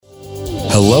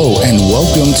Hello and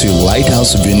welcome to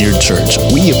Lighthouse Vineyard Church.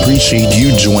 We appreciate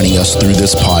you joining us through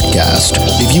this podcast.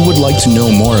 If you would like to know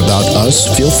more about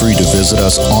us, feel free to visit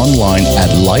us online at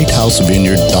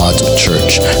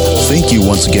lighthousevineyard.church. Thank you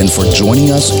once again for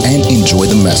joining us and enjoy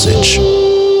the message.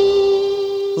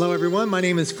 Hello everyone, my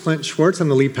name is Clint Schwartz. I'm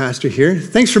the lead pastor here.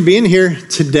 Thanks for being here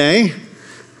today.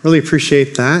 Really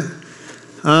appreciate that.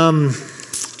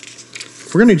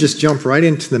 We're going to just jump right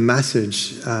into the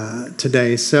message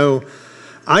today. So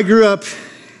I grew up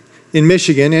in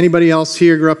Michigan. Anybody else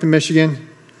here grew up in Michigan?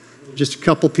 Just a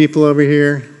couple people over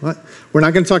here. What? We're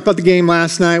not going to talk about the game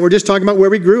last night. We're just talking about where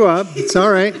we grew up. It's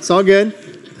all right. It's all good.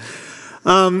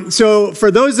 So for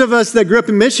those of us that grew up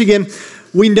in Michigan,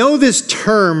 we know this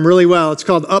term really well. It's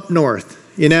called up north,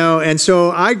 and so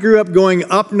I grew up going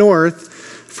up north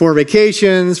for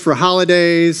vacations, for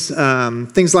holidays,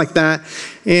 things like that.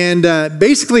 And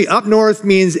basically up north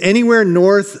means anywhere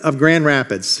north of Grand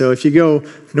Rapids. So if you go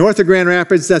north of Grand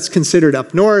Rapids, that's considered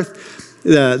up north.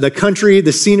 The country,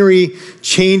 the scenery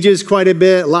changes quite a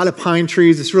bit. A lot of pine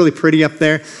trees. It's really pretty up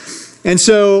there. And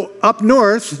so up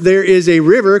north, there is a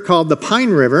river called the Pine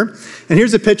River. And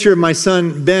here's a picture of my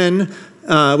son, Ben.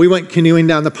 We went canoeing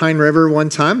down the Pine River one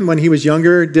time when he was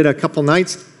younger, did a couple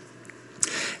nights.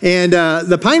 And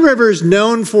the Pine River is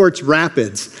known for its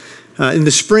rapids. In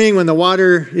the spring, when the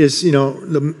water is,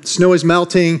 the snow is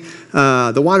melting,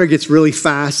 the water gets really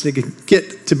fast. It can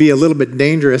get to be a little bit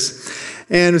dangerous.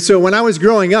 And so when I was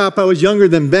growing up, I was younger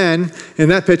than Ben. In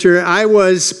that picture, I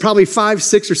was probably 5,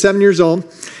 6, or 7 years old.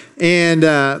 And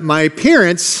my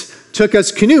parents took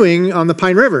us canoeing on the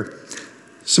Pine River.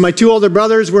 So my 2 older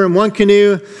brothers were in one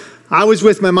canoe. I was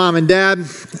with my mom and dad.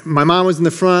 My mom was in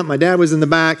the front, my dad was in the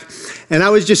back, and I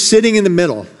was just sitting in the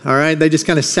middle, all right? They just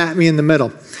kind of sat me in the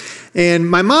middle. And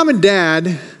my mom and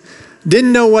dad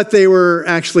didn't know what they were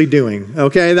actually doing,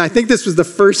 okay? I think this was the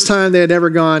first time they had ever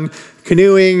gone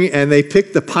canoeing, and they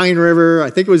picked the Pine River. I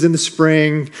think it was in the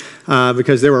spring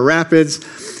because there were rapids.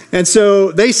 And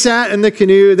so they sat in the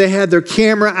canoe. They had their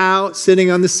camera out,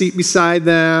 sitting on the seat beside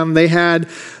them. They had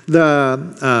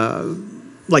the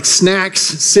snacks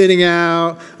sitting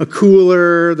out, a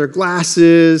cooler, their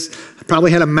glasses,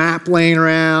 probably had a map laying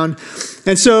around.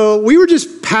 And so we were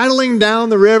just paddling down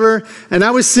the river, and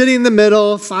I was sitting in the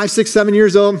middle, 5, 6, 7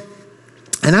 years old,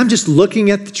 and I'm just looking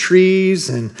at the trees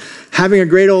and having a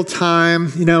great old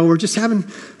time. We're just having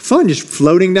fun, just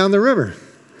floating down the river.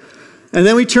 And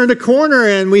then we turned a corner,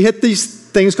 and we hit these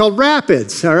things called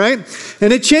rapids, all right?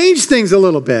 And it changed things a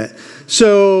little bit.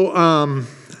 So,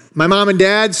 my mom and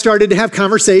dad started to have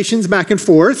conversations back and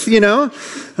forth,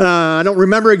 I don't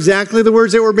remember exactly the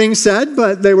words that were being said,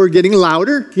 but they were getting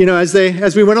louder,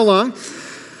 as we went along.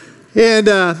 And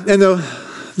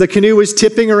the canoe was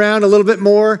tipping around a little bit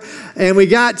more, and we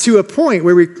got to a point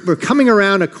where we were coming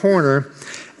around a corner,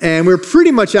 and we're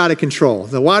pretty much out of control.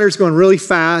 The water's going really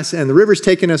fast, and the river's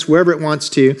taking us wherever it wants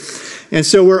to. And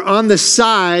so we're on the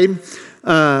side,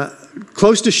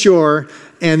 close to shore,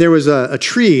 and there was a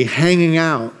tree hanging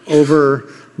out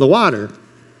over the water.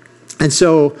 And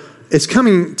so it's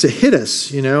coming to hit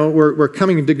us, we're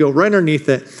coming to go right underneath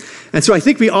it. And so I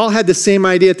think we all had the same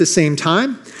idea at the same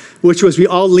time, which was we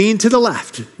all leaned to the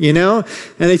left, And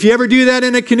if you ever do that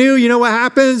in a canoe, you know what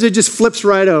happens? It just flips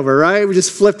right over, right? We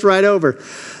just flipped right over.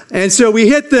 And so we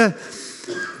hit the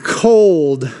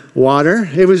cold water.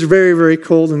 It was very, very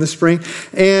cold in the spring.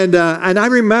 And I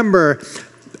remember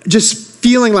just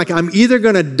feeling like I'm either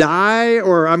going to die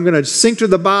or I'm going to sink to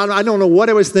the bottom. I don't know what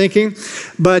I was thinking,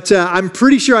 but I'm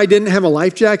pretty sure I didn't have a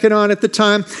life jacket on at the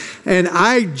time. And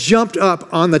I jumped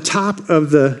up on the top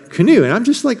of the canoe, and I'm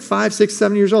just like 5, 6,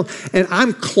 7 years old. And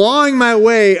I'm clawing my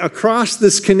way across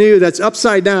this canoe that's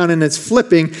upside down and it's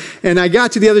flipping. And I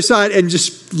got to the other side and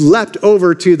just leapt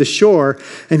over to the shore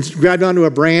and grabbed onto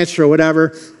a branch or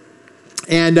whatever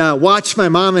and watched my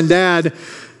mom and dad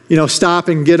stop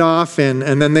and get off, and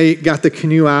then they got the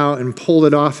canoe out and pulled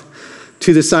it off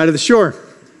to the side of the shore.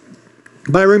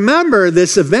 But I remember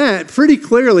this event pretty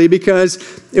clearly because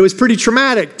it was pretty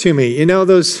traumatic to me.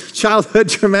 Those childhood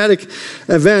traumatic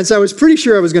events, I was pretty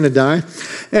sure I was going to die.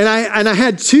 And I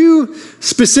had 2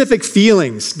 specific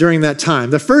feelings during that time.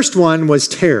 The first one was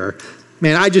terror.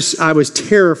 Man, I was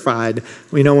terrified,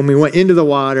 when we went into the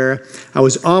water. I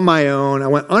was on my own. I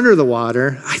went under the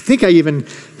water. I think I even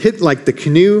hit the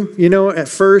canoe, at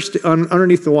first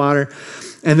underneath the water.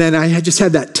 And then I just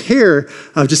had that terror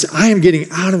of I am getting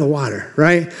out of the water,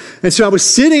 right? And so I was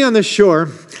sitting on the shore.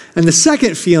 And the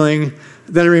second feeling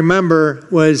that I remember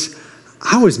was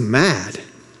I was mad.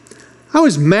 I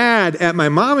was mad at my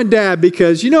mom and dad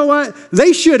because, you know what?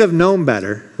 They should have known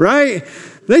better, right?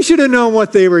 They should have known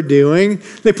what they were doing.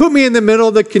 They put me in the middle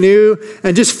of the canoe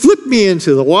and just flipped me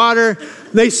into the water.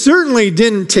 They certainly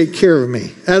didn't take care of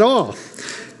me at all.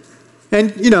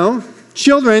 And,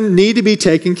 children need to be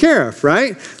taken care of,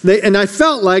 right? And I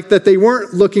felt like that they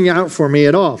weren't looking out for me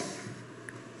at all.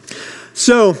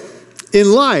 So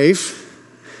in life,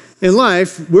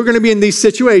 we're going to be in these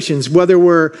situations, whether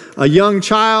we're a young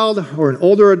child or an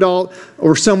older adult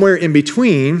or somewhere in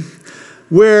between,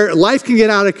 where life can get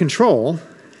out of control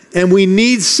and we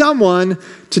need someone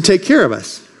to take care of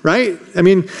us, right? I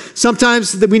mean,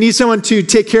 sometimes we need someone to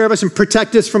take care of us and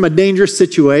protect us from a dangerous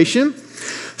situation.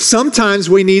 Sometimes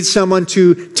we need someone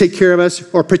to take care of us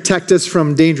or protect us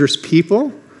from dangerous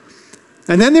people.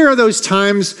 And then there are those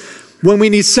times when we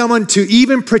need someone to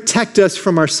even protect us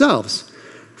from ourselves,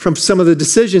 from some of the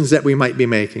decisions that we might be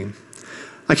making.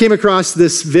 I came across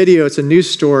this video. It's a news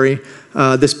story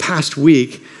this past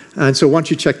week. And so why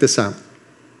don't you check this out?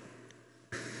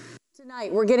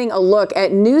 Tonight, we're getting a look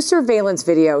at new surveillance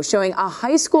video showing a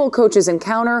high school coach's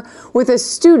encounter with a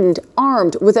student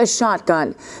armed with a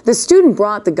shotgun. The student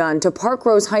brought the gun to Park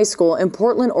Rose High School in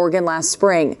Portland, Oregon last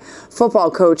spring. Football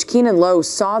coach Keenan Lowe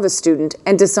saw the student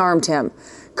and disarmed him.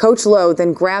 Coach Lowe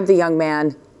then grabbed the young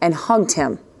man and hugged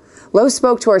him. Lowe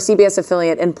spoke to our CBS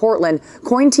affiliate in Portland,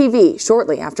 KOIN TV,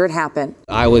 shortly after it happened.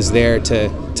 I was there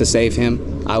to save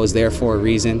him. I was there for a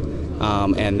reason,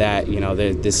 and that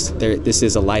this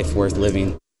is a life worth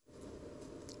living.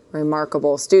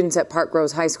 Remarkable. Students at Park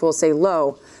Rose High School say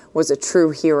Lowe was a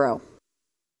true hero.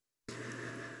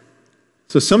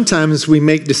 So sometimes we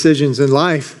make decisions in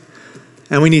life,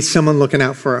 and we need someone looking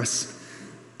out for us,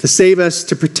 to save us,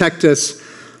 to protect us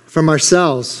from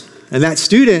ourselves. And that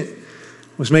student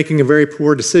was making a very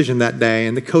poor decision that day,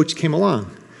 and the coach came along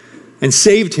and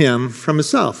saved him from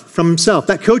himself.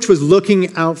 That coach was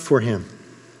looking out for him.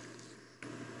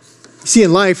 You see,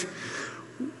 in life,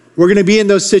 we're going to be in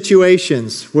those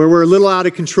situations where we're a little out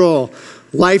of control.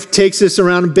 Life takes us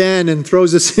around a bend and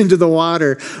throws us into the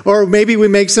water. Or maybe we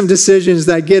make some decisions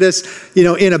that get us,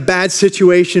 in a bad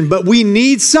situation, but we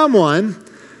need someone.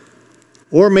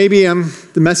 Or maybe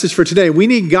the message for today, we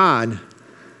need God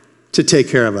to take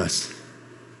care of us.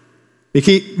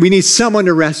 We need someone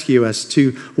to rescue us,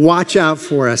 to watch out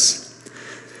for us.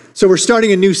 So we're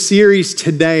starting a new series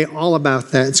today all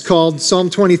about that. It's called Psalm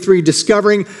 23,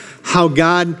 Discovering How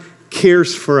God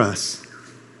Cares for Us.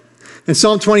 And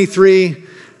Psalm 23,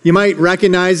 you might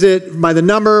recognize it by the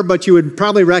number, but you would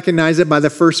probably recognize it by the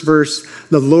first verse,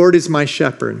 the Lord is my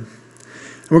shepherd.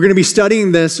 And we're going to be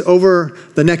studying this over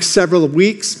the next several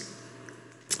weeks.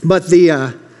 But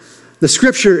the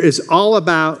scripture is all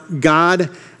about God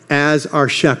as our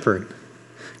shepherd.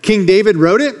 King David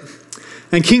wrote it,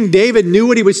 and King David knew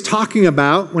what he was talking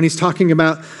about when he's talking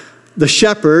about the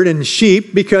shepherd and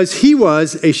sheep, because he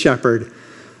was a shepherd.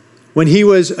 When he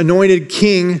was anointed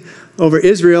king over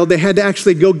Israel, they had to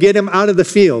actually go get him out of the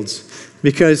fields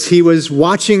because he was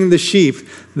watching the sheep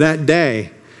that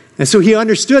day. And so he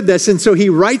understood this, and so he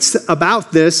writes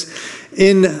about this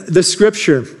in the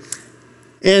scripture.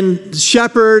 And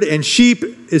shepherd and sheep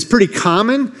is pretty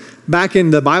common. Back in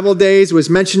the Bible days, was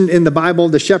mentioned in the Bible.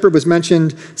 The shepherd was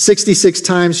mentioned 66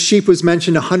 times. Sheep was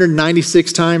mentioned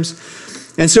 196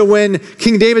 times. And so when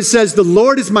King David says, the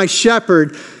Lord is my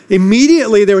shepherd,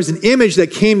 immediately there was an image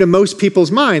that came to most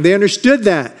people's mind. They understood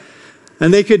that,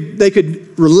 and they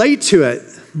could relate to it.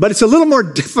 But it's a little more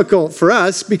difficult for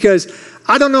us because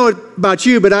I don't know about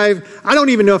you, but I don't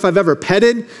even know if I've ever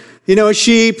petted, a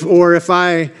sheep, or if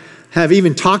I have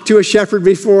even talked to a shepherd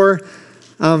before.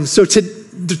 So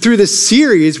through this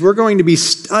series, we're going to be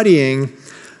studying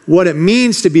what it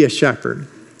means to be a shepherd.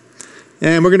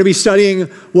 And we're going to be studying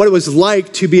what it was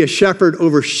like to be a shepherd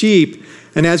over sheep.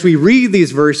 And as we read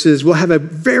these verses, we'll have a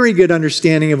very good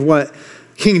understanding of what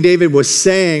King David was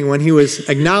saying when he was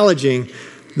acknowledging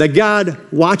that God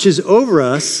watches over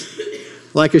us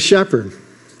like a shepherd,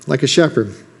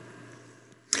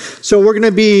 So we're going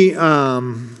to be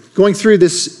going through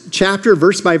this chapter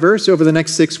verse by verse over the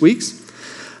next 6 weeks.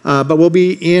 But we'll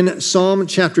be in Psalm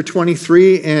chapter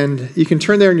 23, and you can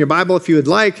turn there in your Bible if you would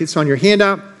like. It's on your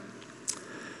handout.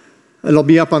 It'll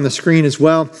be up on the screen as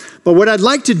well. But what I'd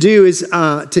like to do is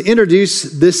to introduce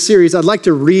this series, I'd like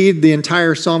to read the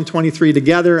entire Psalm 23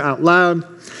 together out loud.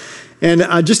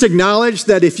 And just acknowledge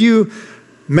that if you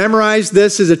memorized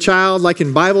this as a child, like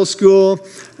in Bible school,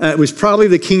 it was probably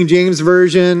the King James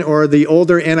Version or the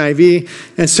older NIV.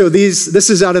 And so this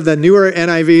is out of the newer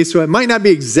NIV, so it might not be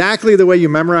exactly the way you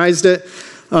memorized it,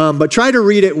 but try to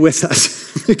read it with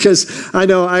us, because I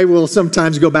know I will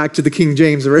sometimes go back to the King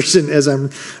James Version as I'm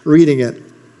reading it.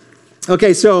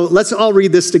 Okay, so let's all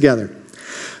read this together.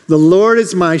 The Lord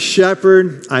is my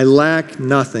shepherd, I lack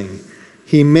nothing.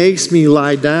 He makes me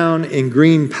lie down in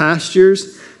green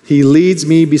pastures. He leads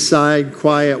me beside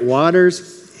quiet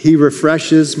waters. He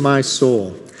refreshes my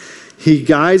soul. He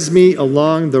guides me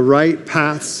along the right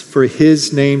paths for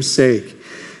his name's sake.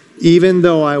 Even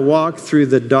though I walk through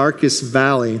the darkest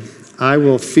valley, I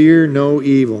will fear no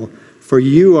evil, for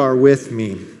you are with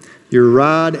me. Your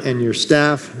rod and your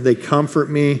staff, they comfort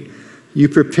me. You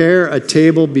prepare a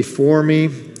table before me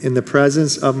in the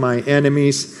presence of my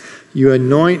enemies. You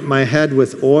anoint my head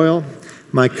with oil.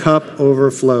 My cup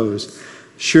overflows.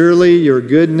 Surely your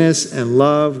goodness and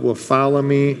love will follow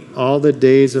me all the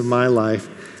days of my life,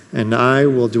 and I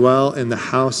will dwell in the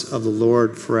house of the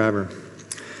Lord forever.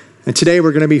 And today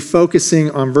we're going to be focusing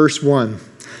on verse 1.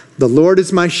 The Lord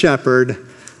is my shepherd,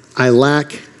 I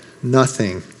lack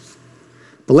nothing.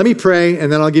 But let me pray,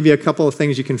 and then I'll give you a couple of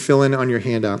things you can fill in on your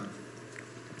handout.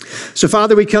 So,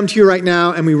 Father, we come to you right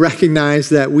now, and we recognize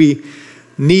that we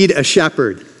need a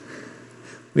shepherd.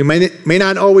 We may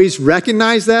not always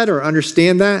recognize that or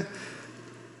understand that,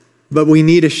 but we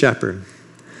need a shepherd.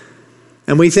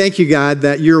 And we thank you, God,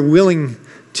 that you're willing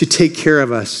to take care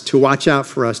of us, to watch out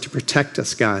for us, to protect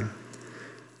us, God.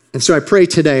 And so I pray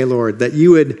today, Lord, that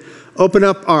you would open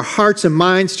up our hearts and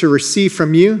minds to receive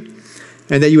from you,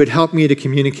 and that you would help me to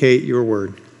communicate your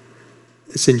word.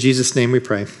 It's in Jesus' name we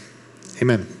pray.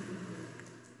 Amen.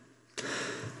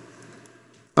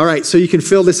 All right, so you can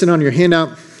fill this in on your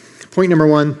handout. Point number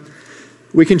 1,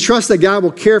 we can trust that God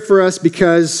will care for us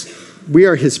because we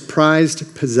are his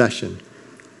prized possession.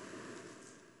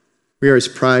 We are his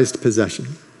prized possession.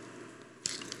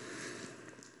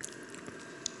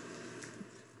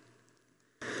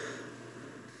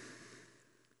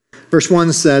 Verse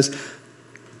 1 says,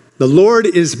 the Lord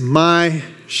is my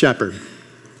shepherd.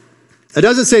 It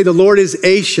doesn't say the Lord is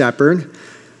a shepherd.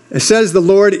 It says the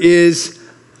Lord is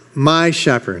my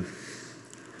shepherd.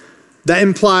 That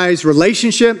implies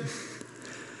relationship.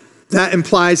 That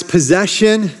implies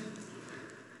possession.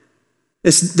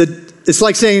 It's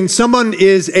like saying someone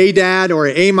is a dad or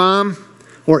a mom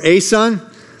or a son.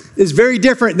 It's very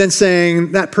different than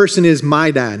saying that person is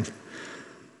my dad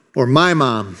or my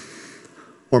mom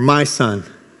or my son.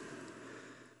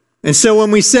 And so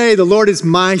when we say the Lord is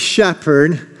my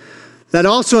shepherd, that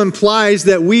also implies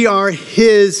that we are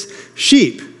his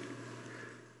sheep.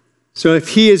 So if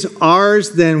he is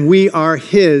ours, then we are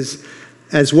his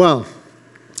as well.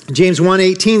 James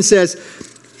 1:18 says,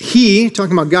 he,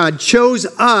 talking about God, he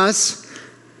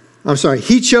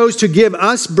chose to give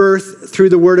us birth through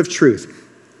the word of truth.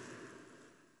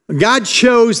 God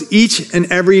chose each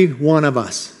and every one of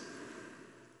us.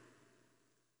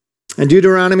 And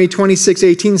Deuteronomy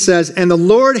 26:18 says, and the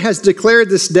Lord has declared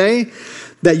this day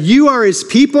that you are his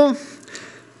people,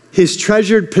 his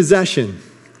treasured possession.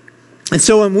 And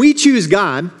so when we choose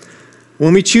God,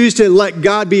 when we choose to let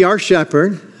God be our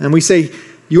shepherd, and we say,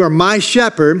 you are my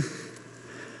shepherd,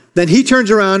 then he turns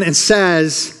around and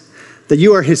says that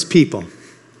you are his people,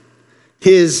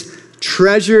 his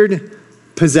treasured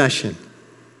possession.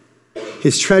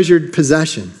 His treasured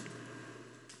possession.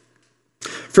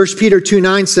 1 Peter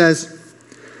 2:9 says,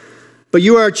 but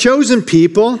you are a chosen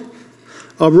people,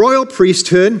 a royal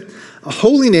priesthood, a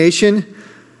holy nation,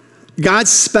 God's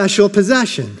special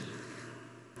possession.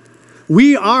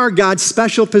 We are God's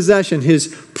special possession, his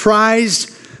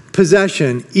prized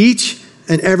possession, each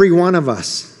and every one of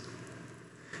us.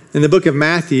 In the book of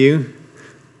Matthew,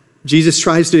 Jesus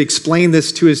tries to explain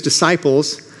this to his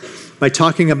disciples by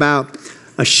talking about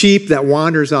a sheep that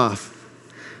wanders off.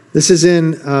 This is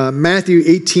in Matthew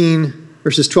 18,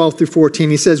 verses 12 through 14.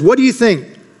 He says, what do you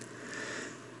think?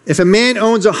 If a man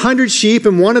owns 100 sheep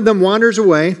and one of them wanders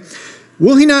away,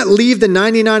 will he not leave the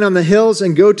 99 on the hills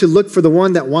and go to look for the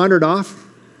one that wandered off?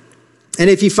 And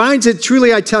if he finds it,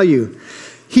 truly I tell you,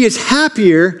 he is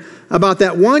happier about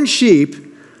that one sheep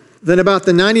than about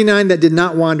the 99 that did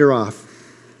not wander off.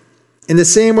 In the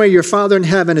same way, your Father in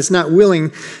heaven is not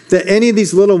willing that any of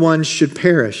these little ones should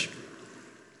perish.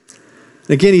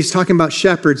 Again, he's talking about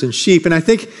shepherds and sheep. And I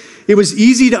think it was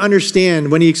easy to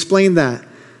understand when he explained that,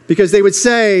 because they would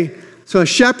say, so a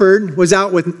shepherd was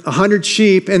out with 100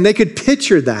 sheep, and they could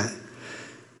picture that.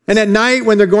 And at night,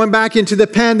 when they're going back into the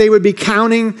pen, they would be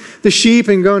counting the sheep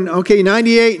and going, okay,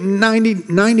 98, 90,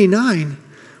 99.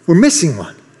 We're missing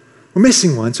one. We're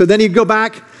missing one. So then he'd go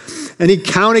back and he'd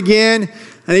count again,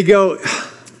 and he'd go,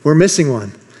 we're missing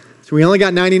one. So we only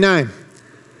got 99.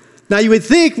 Now you would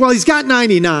think, well, he's got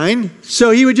 99,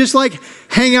 so he would just like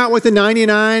hang out with the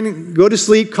 99, go to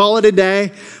sleep, call it a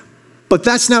day. But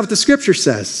that's not what the scripture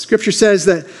says. Scripture says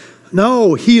that,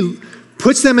 no, he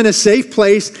puts them in a safe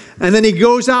place, and then he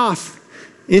goes off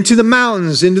into the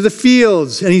mountains, into the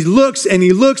fields, and he looks and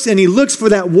he looks and he looks for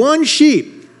that one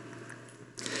sheep.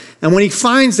 And when he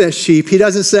finds that sheep, he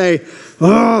doesn't say,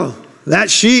 "Oh, that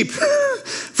sheep,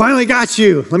 finally got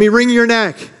you. Let me wring your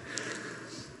neck."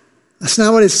 That's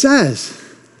not what it says.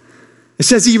 It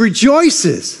says he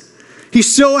rejoices.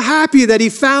 He's so happy that he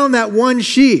found that one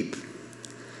sheep.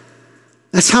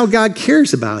 That's how God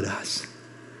cares about us.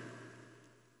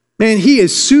 Man, he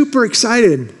is super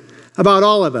excited about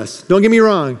all of us. Don't get me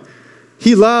wrong.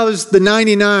 He loves the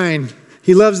 99.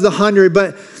 He loves the 100,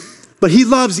 but he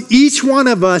loves each one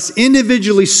of us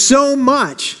individually so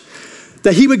much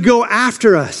that he would go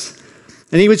after us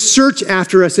and he would search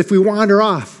after us if we wander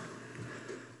off.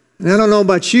 And I don't know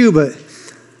about you, but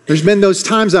there's been those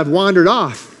times I've wandered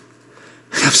off.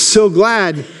 I'm so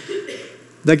glad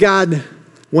that God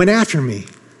went after me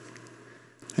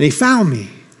and he found me.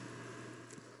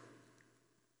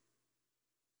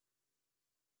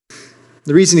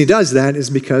 The reason he does that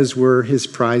is because we're his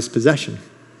prized possession.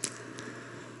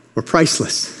 We're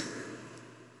priceless.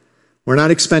 We're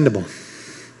not expendable.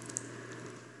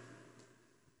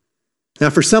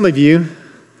 Now, for some of you,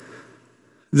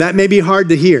 that may be hard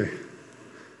to hear.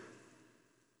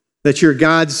 That you're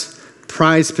God's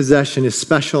prized possession, his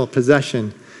special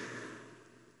possession.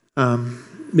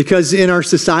 Because in our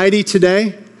society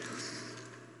today,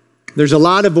 there's a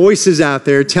lot of voices out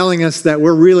there telling us that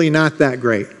we're really not that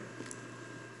great.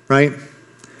 Right?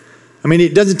 I mean,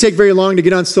 it doesn't take very long to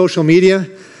get on social media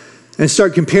and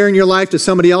start comparing your life to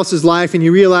somebody else's life, and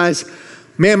you realize,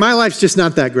 man, my life's just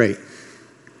not that great.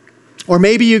 Or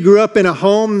maybe you grew up in a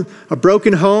home, a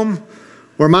broken home,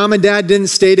 where mom and dad didn't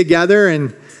stay together,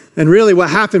 and really what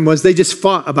happened was they just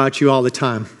fought about you all the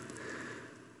time.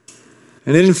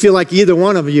 And it didn't feel like either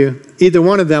one of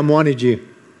them wanted you.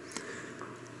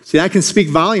 See, that can speak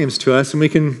volumes to us, and it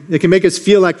can make us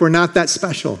feel like we're not that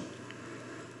special.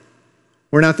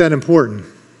 We're not that important.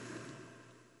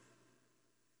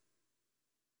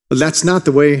 But that's not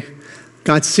the way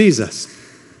God sees us.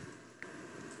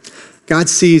 God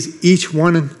sees each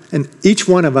one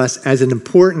of us as an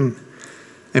important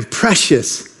and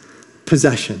precious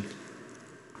possession.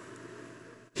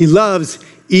 He loves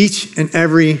each and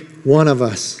every one of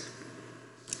us.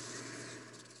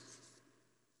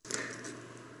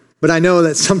 But I know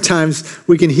that sometimes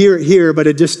we can hear it here, but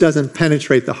it just doesn't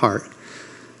penetrate the heart.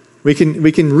 We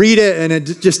can read it and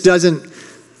it just doesn't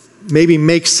maybe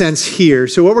make sense here.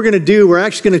 So what we're going to do, we're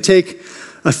actually going to take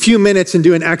a few minutes and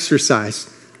do an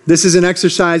exercise. This is an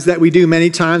exercise that we do many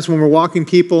times when we're walking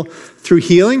people through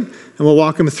healing, and we'll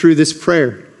walk them through this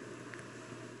prayer.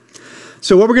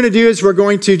 So what we're going to do is we're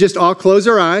going to just all close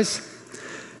our eyes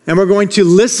and we're going to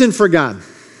listen for God.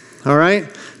 All right?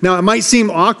 Now it might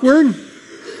seem awkward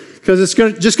because it's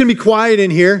just going to be quiet in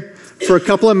here for a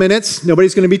couple of minutes.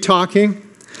 Nobody's going to be talking.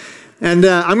 And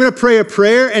I'm going to pray a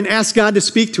prayer and ask God to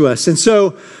speak to us. And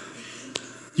so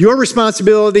your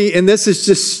responsibility in this is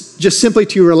just simply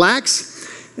to relax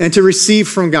and to receive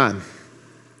from God.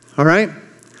 All right?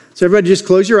 So everybody just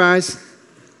close your eyes.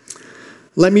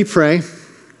 Let me pray.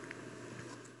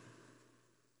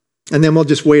 And then we'll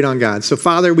just wait on God. So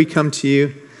Father, we come to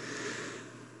you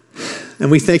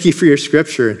and we thank you for your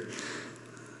scripture.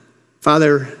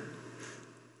 Father,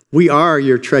 we are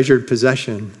your treasured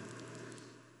possession.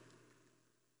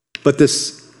 But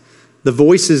the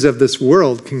voices of this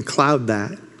world can cloud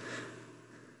that.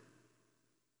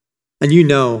 And you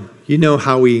know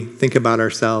how we think about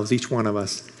ourselves, each one of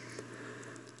us.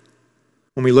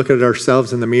 When we look at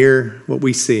ourselves in the mirror, what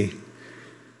we see.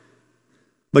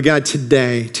 But God,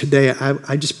 today,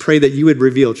 I just pray that you would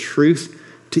reveal truth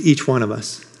to each one of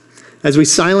us. As we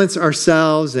silence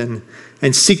ourselves and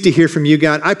seek to hear from you,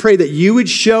 God, I pray that you would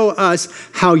show us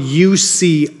how you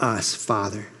see us,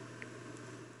 Father.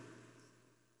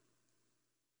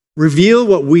 Reveal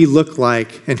what we look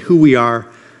like and who we are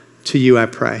to you, I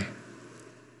pray.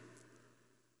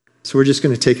 So we're just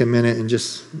going to take a minute and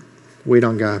just wait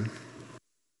on God.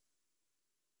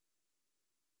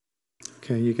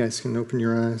 Okay, you guys can open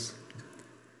your eyes.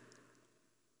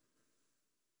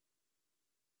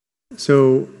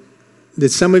 So,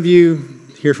 did some of you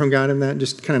hear from God in that?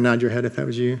 Just kind of nod your head if that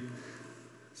was you.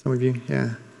 Some of you,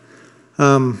 yeah.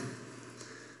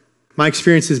 My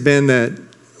experience has been that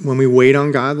when we wait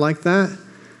on God like that,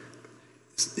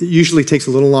 it usually takes a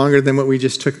little longer than what we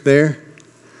just took there.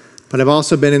 But I've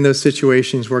also been in those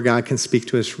situations where God can speak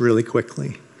to us really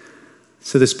quickly.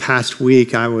 So this past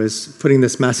week, I was putting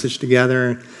this message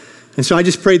together. And so I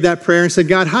just prayed that prayer and said,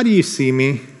 God, how do you see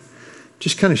me?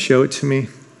 Just kind of show it to me.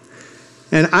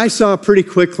 And I saw pretty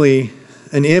quickly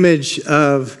an image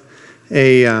of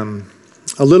a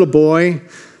little boy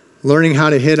learning how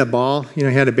to hit a ball. He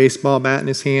had a baseball bat in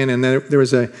his hand, and there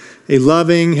was a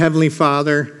loving Heavenly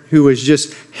Father who was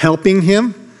just helping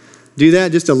him do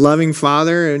that, just a loving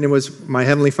Father, and it was my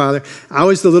Heavenly Father. I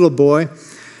was the little boy,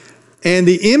 and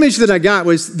the image that I got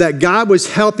was that God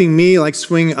was helping me like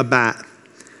swing a bat.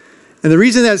 And the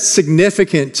reason that's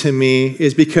significant to me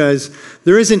is because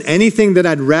there isn't anything that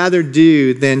I'd rather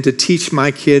do than to teach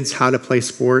my kids how to play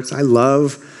sports. I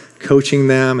love coaching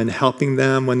them and helping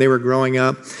them when they were growing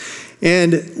up.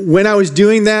 And when I was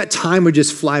doing that, time would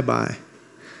just fly by.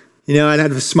 I'd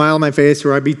have a smile on my face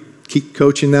where I'd keep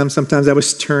coaching them. Sometimes I was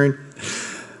stern.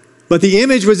 But the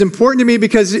image was important to me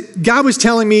because God was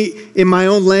telling me in my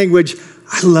own language,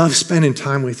 I love spending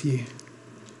time with you.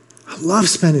 I love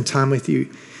spending time with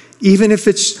you. Even if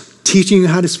it's teaching you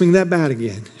how to swing that bat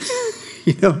again,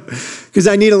 because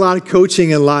I need a lot of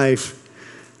coaching in life.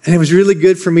 And it was really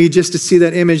good for me just to see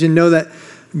that image and know that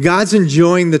God's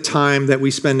enjoying the time that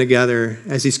we spend together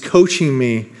as he's coaching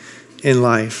me in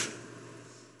life.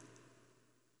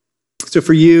 So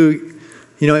for you,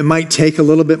 it might take a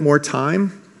little bit more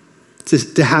time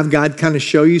to have God kind of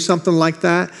show you something like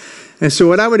that. And so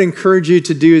what I would encourage you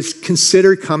to do is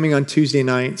consider coming on Tuesday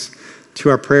nights to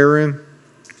our prayer room.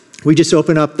 We just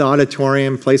open up the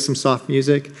auditorium, play some soft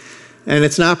music, and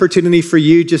it's an opportunity for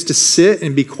you just to sit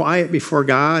and be quiet before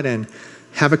God and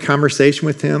have a conversation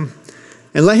with him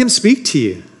and let him speak to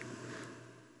you.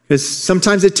 Because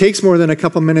sometimes it takes more than a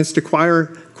couple minutes to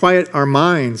quiet our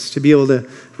minds to be able to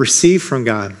receive from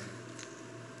God.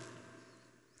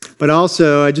 But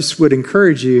also, I just would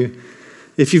encourage you,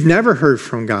 if you've never heard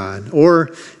from God,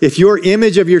 or if your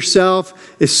image of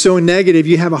yourself is so negative,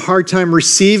 you have a hard time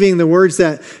receiving the words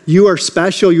that you are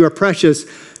special, you are precious,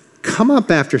 come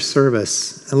up after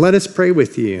service and let us pray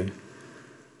with you.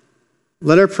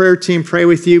 Let our prayer team pray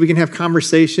with you. We can have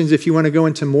conversations. If you want to go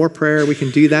into more prayer, we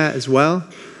can do that as well.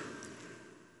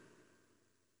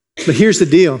 But here's the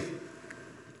deal.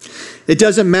 It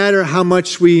doesn't matter how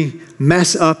much we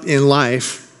mess up in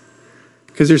life,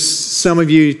 because there's some of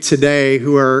you today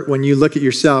who are, when you look at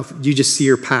yourself, you just see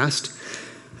your past.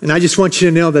 And I just want you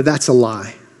to know that that's a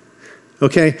lie.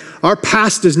 Okay? Our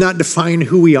past does not define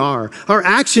who we are. Our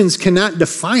actions cannot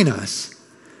define us.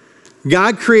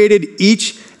 God created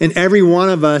each and every one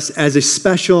of us as a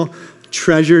special,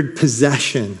 treasured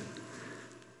possession.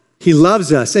 He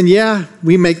loves us. And yeah,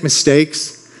 we make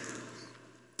mistakes,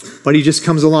 but he just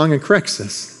comes along and corrects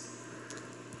us.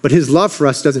 But his love for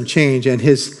us doesn't change, and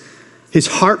his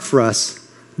heart for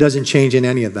us doesn't change in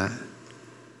any of that.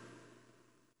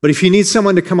 But if you need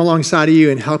someone to come alongside of you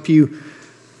and help you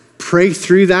pray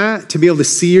through that, to be able to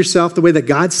see yourself the way that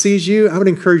God sees you, I would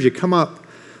encourage you, come up.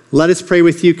 Let us pray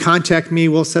with you. Contact me.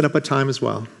 We'll set up a time as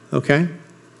well. Okay?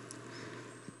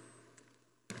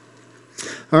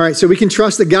 All right, so we can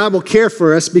trust that God will care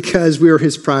for us because we are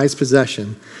his prized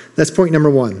possession. That's point number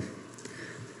one.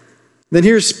 Then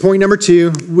here's point number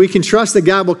two. We can trust that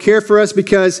God will care for us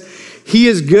because he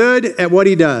is good at what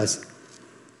he does.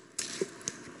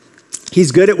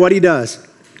 He's good at what he does.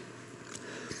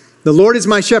 The Lord is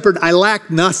my shepherd. I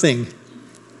lack nothing.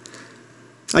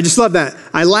 I just love that.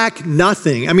 I lack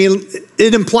nothing. I mean,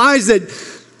 it implies that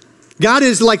God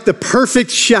is like the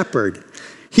perfect shepherd.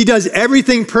 He does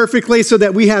everything perfectly so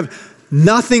that we have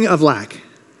nothing of lack,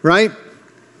 right?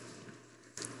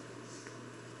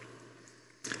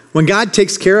 When God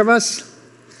takes care of us,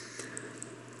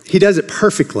 he does it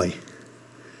perfectly.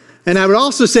 And I would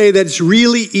also say that it's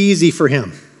really easy for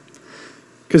him,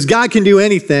 because God can do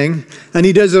anything and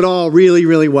he does it all really,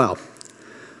 really well.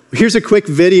 Here's a quick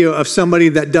video of somebody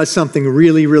that does something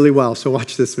really, really well. So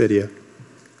watch this video.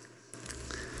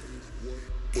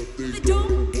 What they don't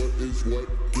know what is what,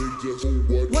 they just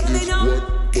what is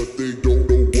what, but they don't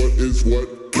know what is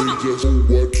what, they just what is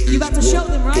what. You about to show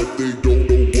them, right? But they don't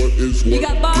know what is what, you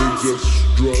got bombs? They just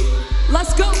strut.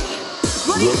 Let's go.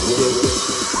 Ready?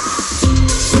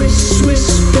 Swish, swish,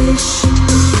 fish.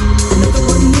 Another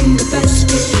one in the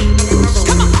basket.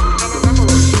 Come on.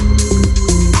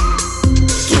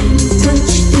 Can't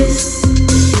touch this.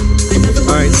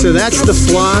 All right, so that's the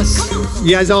floss.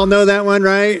 You guys all know that one,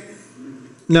 right?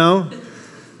 No?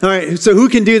 All right, so who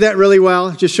can do that really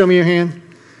well? Just show me your hand.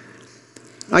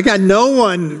 I got no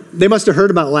one. They must have heard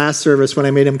about last service when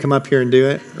I made him come up here and do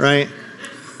it, right?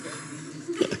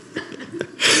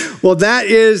 Well, that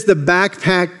is the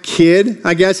Backpack Kid,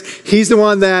 I guess. He's the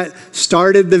one that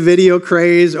started the video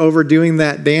craze over doing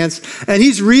that dance, and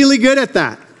he's really good at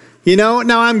that. You know,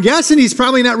 now I'm guessing he's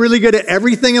probably not really good at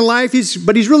everything in life,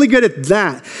 but he's really good at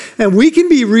that. And we can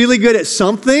be really good at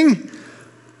something,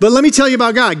 but let me tell you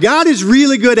about God. God is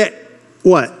really good at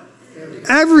what?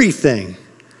 Everything.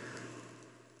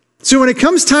 So when it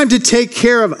comes time to take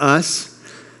care of us,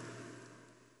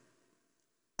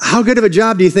 how good of a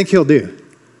job do you think he'll do?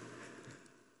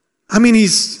 I mean,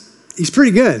 he's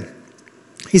pretty good.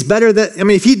 He's better than,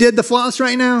 if he did the floss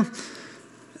right now,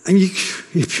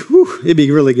 it'd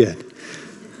be really good.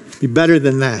 It'd be better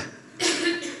than that.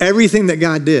 Everything that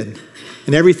God did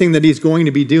and everything that he's going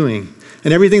to be doing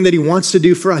and everything that he wants to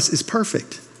do for us is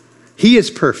perfect. He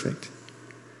is perfect.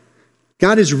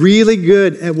 God is really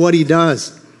good at what he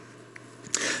does.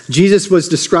 Jesus was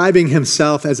describing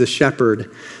himself as a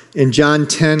shepherd in John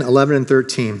 10, 11, and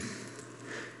 13.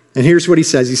 And here's what he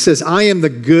says. He says, I am the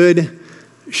good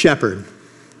shepherd.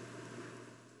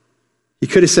 He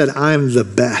could have said, I am the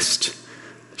best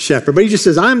shepherd. But he just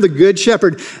says, I'm the good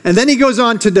shepherd. And then he goes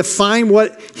on to define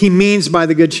what he means by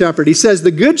the good shepherd. He says,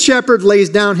 the good shepherd lays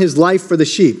down his life for the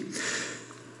sheep.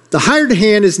 The hired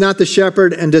hand is not the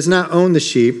shepherd and does not own the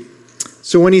sheep.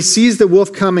 So when he sees the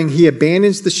wolf coming, he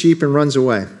abandons the sheep and runs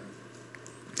away.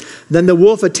 Then the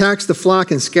wolf attacks the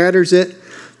flock and scatters it.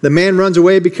 The man runs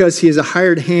away because he is a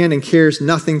hired hand and cares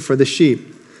nothing for the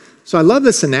sheep. So I love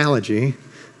this analogy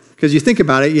because you think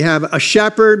about it. You have a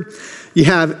shepherd, you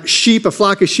have sheep, a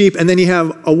flock of sheep, and then you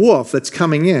have a wolf that's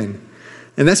coming in.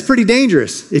 And that's pretty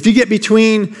dangerous. If you get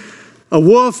between a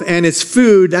wolf and its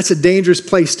food, that's a dangerous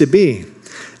place to be.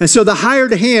 And so the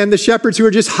hired hand, the shepherds who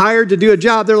are just hired to do a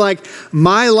job, they're like,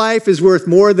 my life is worth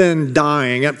more than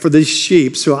dying for these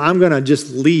sheep, so I'm going to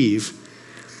just leave.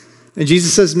 And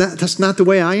Jesus says, that's not the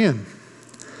way I am.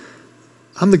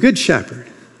 I'm the good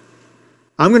shepherd.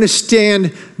 I'm going to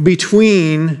stand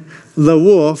between the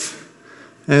wolf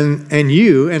and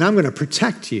you, and I'm going to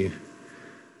protect you.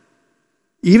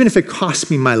 Even if it costs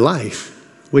me my life,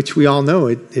 which we all know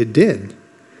it did.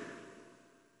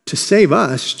 To save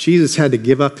us, Jesus had to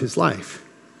give up his life.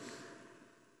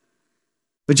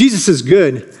 But Jesus is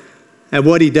good at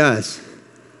what he does.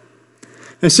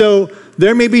 And so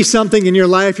there may be something in your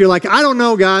life, you're like, I don't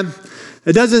know, God.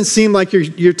 It doesn't seem like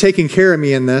you're taking care of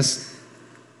me in this.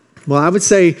 Well, I would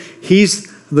say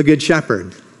he's the good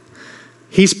shepherd.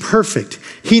 He's perfect.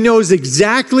 He knows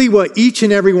exactly what each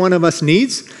and every one of us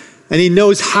needs, and he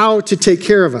knows how to take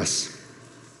care of us.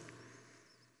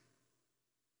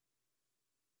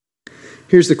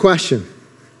 Here's the question.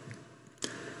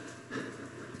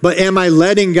 But am I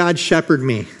letting God shepherd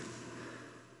me?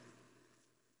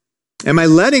 Am I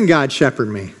letting God shepherd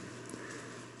me?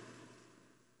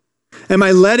 Am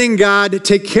I letting God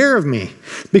take care of me?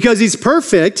 Because he's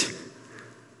perfect.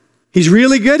 He's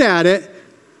really good at it.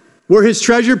 We're his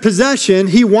treasured possession.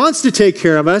 He wants to take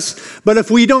care of us. But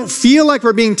if we don't feel like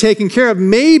we're being taken care of,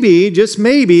 maybe, just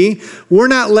maybe, we're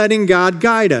not letting God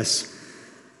guide us.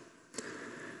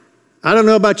 I don't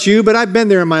know about you, but I've been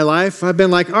there in my life. I've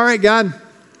been like, all right, God,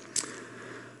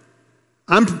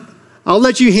 I'll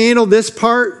let you handle this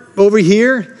part over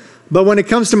here, but when it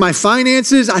comes to my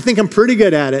finances, I think I'm pretty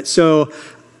good at it. So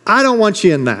I don't want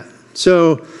you in that.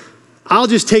 So I'll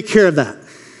just take care of that.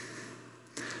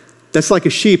 That's like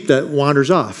a sheep that wanders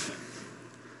off.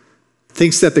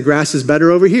 Thinks that the grass is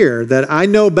better over here, that I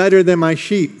know better than my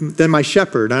sheep, than my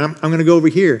shepherd. I'm going to go over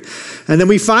here. And then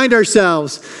we find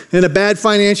ourselves in a bad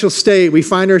financial state. We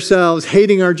find ourselves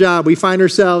hating our job. We find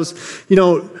ourselves,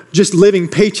 just living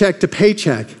paycheck to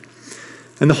paycheck.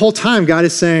 And the whole time God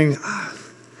is saying,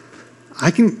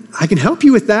 I can help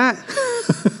you with that.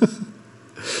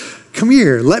 Come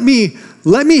here. Let me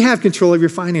have control of your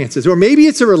finances. Or maybe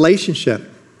it's a relationship.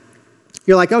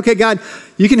 You're like, okay, God,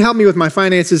 you can help me with my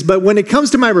finances, but when it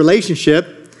comes to my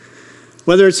relationship,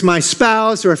 whether it's my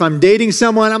spouse or if I'm dating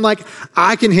someone, I'm like,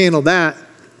 I can handle that.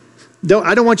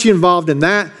 I don't want you involved in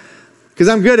that because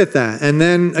I'm good at that. And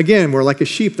then again, we're like a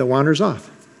sheep that wanders off.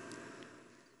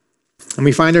 And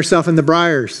we find ourselves in the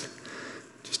briars,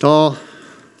 just all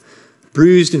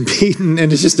bruised and beaten,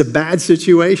 and it's just a bad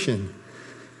situation.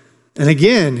 And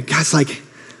again, God's like,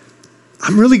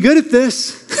 I'm really good at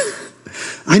this.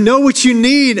 I know what you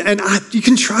need, and you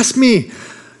can trust me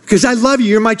because I love you.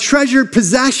 You're my treasured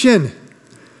possession.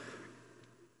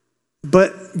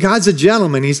 But God's a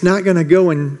gentleman. He's not going to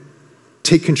go and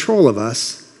take control of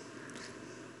us.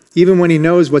 Even when he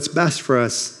knows what's best for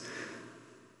us,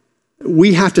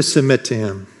 we have to submit to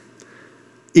him.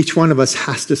 Each one of us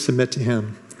has to submit to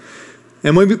him.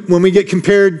 And when we get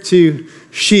compared to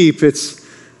sheep,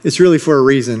 it's really for a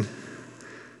reason.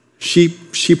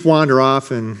 Sheep wander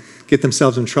off and get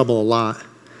themselves in trouble a lot.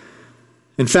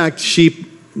 In fact, sheep,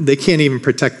 they can't even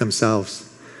protect themselves.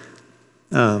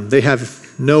 They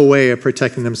have no way of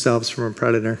protecting themselves from a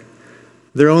predator.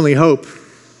 Their only hope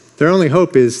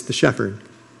is the shepherd.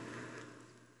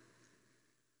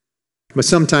 But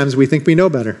sometimes we think we know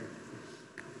better.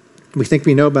 We think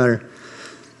we know better.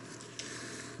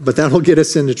 but that'll get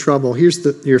us into trouble. Here's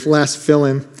your last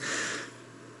fill-in.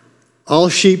 All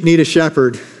sheep need a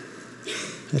shepherd.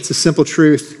 That's a simple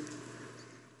truth.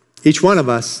 Each one of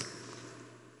us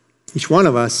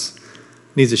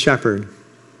needs a shepherd.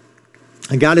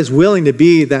 And God is willing to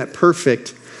be that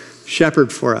perfect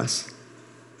shepherd for us.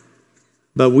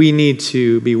 But we need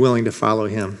to be willing to follow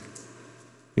him.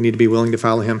 We need to be willing to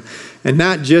follow him. And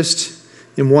not just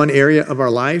in one area of our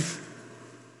life,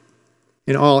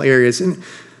 in all areas. And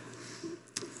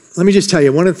let me just tell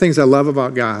you, one of the things I love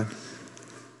about God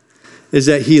is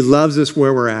that he loves us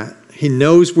where we're at. He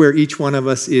knows where each one of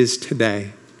us is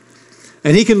today.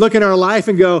 And he can look in our life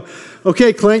and go,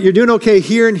 okay, Clint, you're doing okay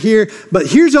here and here, but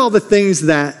here's all the things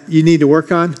that you need to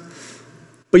work on.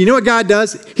 But you know what God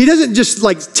does? He doesn't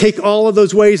just take all of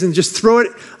those ways and just throw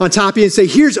it on top of you and say,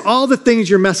 here's all the things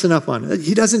you're messing up on.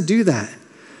 He doesn't do that.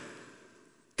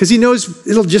 Because he knows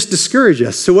it'll just discourage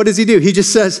us. So what does he do? He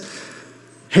just says,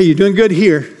 hey, you're doing good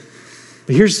here,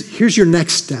 but here's your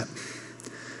next step.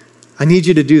 I need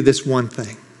you to do this one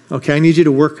thing. Okay, I need you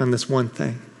to work on this one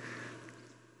thing.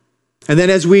 And then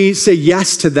as we say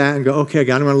yes to that and go, okay,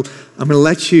 God, I'm going to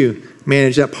let you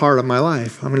manage that part of my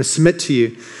life. I'm going to submit to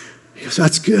you. He goes,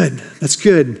 that's good. That's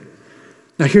good.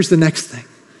 Now here's the next thing.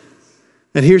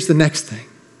 And here's the next thing.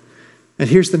 And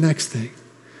here's the next thing.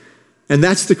 And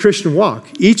that's the Christian walk.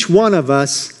 Each one of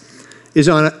us is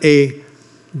on a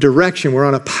direction. We're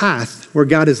on a path where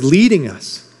God is leading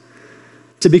us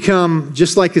to become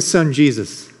just like his son,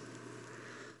 Jesus.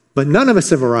 But none of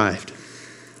us have arrived.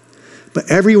 But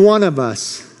every one of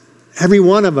us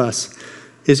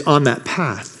is on that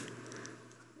path.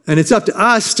 And it's up to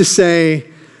us to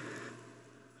say,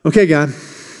 okay, God,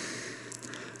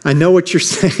 I know what you're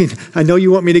saying. I know you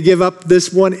want me to give up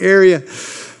this one area.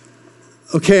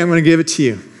 Okay, I'm going to give it to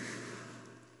you. And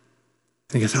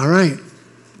he goes, all right.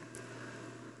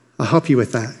 I'll help you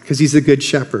with that because he's a good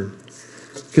shepherd.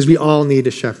 Because we all need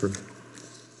a shepherd.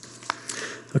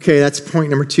 Okay, that's point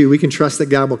number 2. We can trust that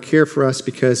God will care for us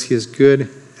because he is good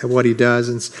at what he does.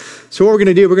 And so what we're going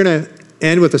to do, we're going to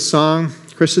end with a song.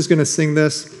 Chris is going to sing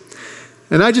this.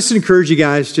 And I just encourage you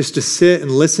guys just to sit and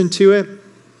listen to it.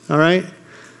 All right?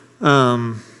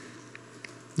 The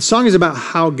song is about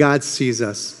how God sees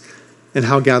us and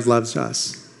how God loves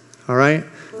us. All right?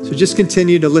 So just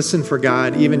continue to listen for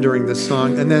God even during this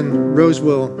song. And then Rose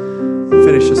will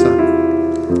finish us up.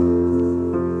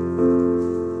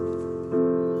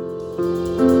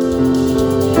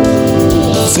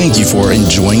 Thank you for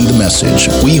enjoying the message.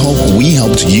 We hope we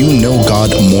helped you know God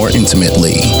more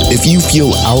intimately. If you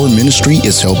feel our ministry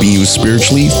is helping you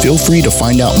spiritually, feel free to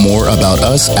find out more about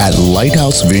us at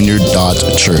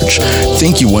lighthousevineyard.church.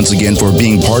 Thank you once again for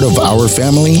being part of our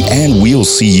family, and we'll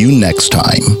see you next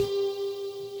time.